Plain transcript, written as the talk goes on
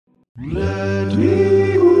Let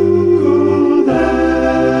me Google that.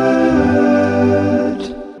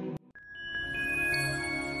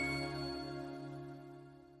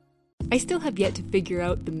 I still have yet to figure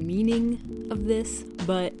out the meaning of this,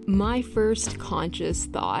 but my first conscious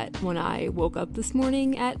thought when I woke up this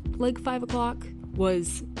morning at like 5 o'clock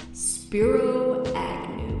was Spiro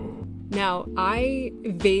Agnew. Now, I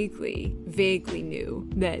vaguely knew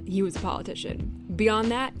that he was a politician.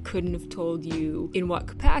 Beyond that, couldn't have told you in what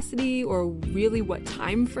capacity or really what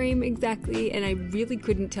time frame exactly, and I really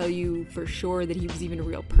couldn't tell you for sure that he was even a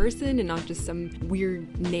real person and not just some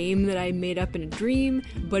weird name that I made up in a dream.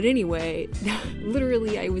 But anyway,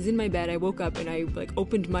 literally I was in my bed, I woke up and I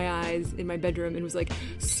opened my eyes in my bedroom and was like,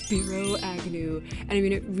 Spiro Agnew. And I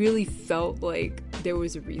mean, it really felt like there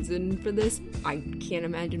was a reason for this. I can't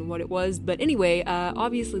imagine what it was, but anyway,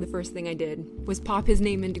 obviously the first thing I did was pop his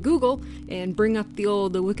name into Google and bring up the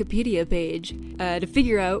Wikipedia page to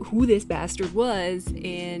figure out who this bastard was.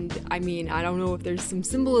 And I mean, I don't know if there's some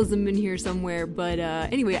symbolism in here somewhere, but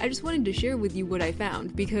anyway, I just wanted to share with you what I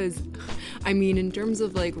found, because I mean, in terms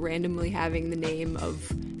of randomly having the name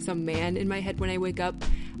of some man in my head when I wake up,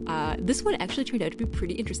 this one actually turned out to be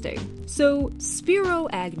pretty interesting. So, Spiro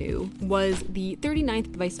Agnew was the 39th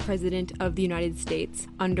Vice President of the United States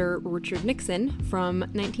under Richard Nixon from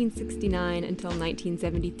 1969 until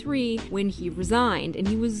 1973, when he resigned, and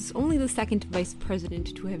he was only the second Vice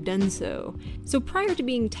President to have done so. So prior to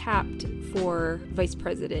being tapped for Vice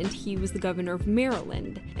President, he was the governor of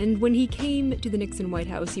Maryland, and when he came to the Nixon White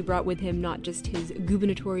House, he brought with him not just his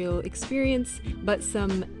gubernatorial experience, but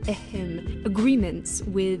some agreements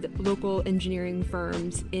with local engineering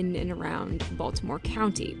firms in and around Baltimore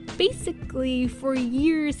County. Basically, for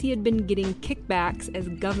years he had been getting kickbacks as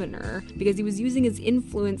governor because he was using his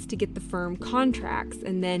influence to get the firm contracts,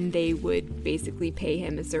 and then they would basically pay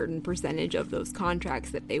him a certain percentage of those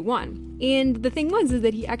contracts that they won. And the thing was is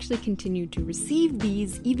that he actually continued to receive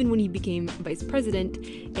these even when he became vice president,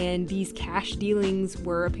 and these cash dealings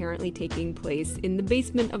were apparently taking place in the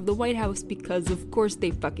basement of the White House because of course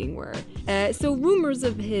they fucking were. So rumors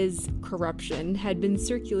of his corruption had been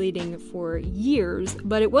circulating for years,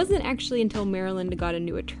 but it wasn't actually until Maryland got a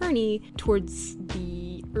new attorney towards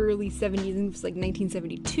the early 70s, I think it was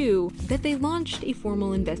 1972, that they launched a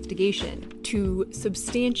formal investigation to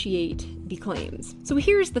substantiate the claims. So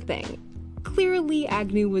here's the thing. Clearly,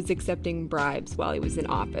 Agnew was accepting bribes while he was in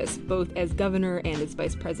office, both as governor and as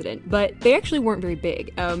vice president, but they actually weren't very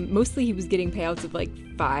big. Mostly he was getting payouts of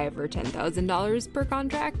 $5,000 or $10,000 per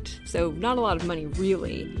contract, so not a lot of money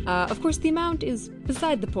really. Of course, the amount is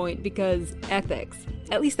beside the point because ethics.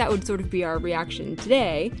 At least that would sort of be our reaction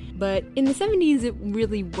today, but in the 70s it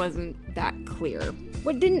really wasn't that clear.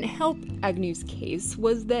 What didn't help Agnew's case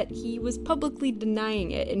was that he was publicly denying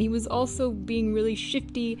it, and he was also being really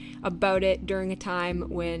shifty about it during a time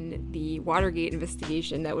when the Watergate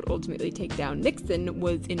investigation that would ultimately take down Nixon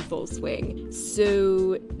was in full swing.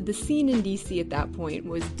 So the scene in DC at that point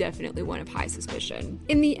was definitely one of high suspicion.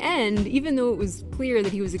 In the end, even though it was clear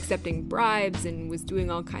that he was accepting bribes and was doing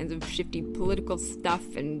all kinds of shifty political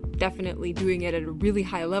stuff and definitely doing it at a really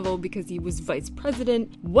high level because he was vice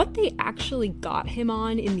president, what they actually got him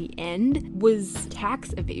on in the end was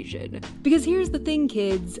tax evasion. Because here's the thing,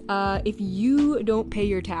 kids, if you don't pay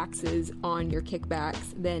your taxes on your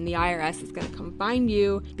kickbacks, then the IRS is going to come find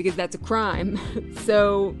you because that's a crime.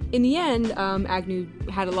 So in the end, Agnew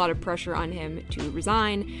had a lot of pressure on him to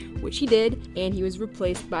resign, which he did, and he was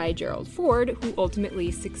replaced by Gerald Ford, who ultimately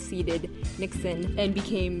succeeded Nixon and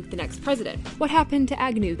became the next president. What happened to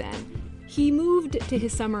Agnew then? He moved to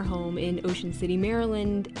his summer home in Ocean City,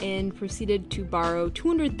 Maryland, and proceeded to borrow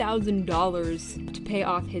 $200,000 to pay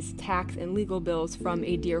off his tax and legal bills from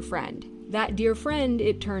a dear friend. That dear friend,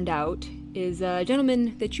 it turned out, is a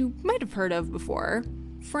gentleman that you might have heard of before,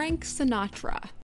 Frank Sinatra.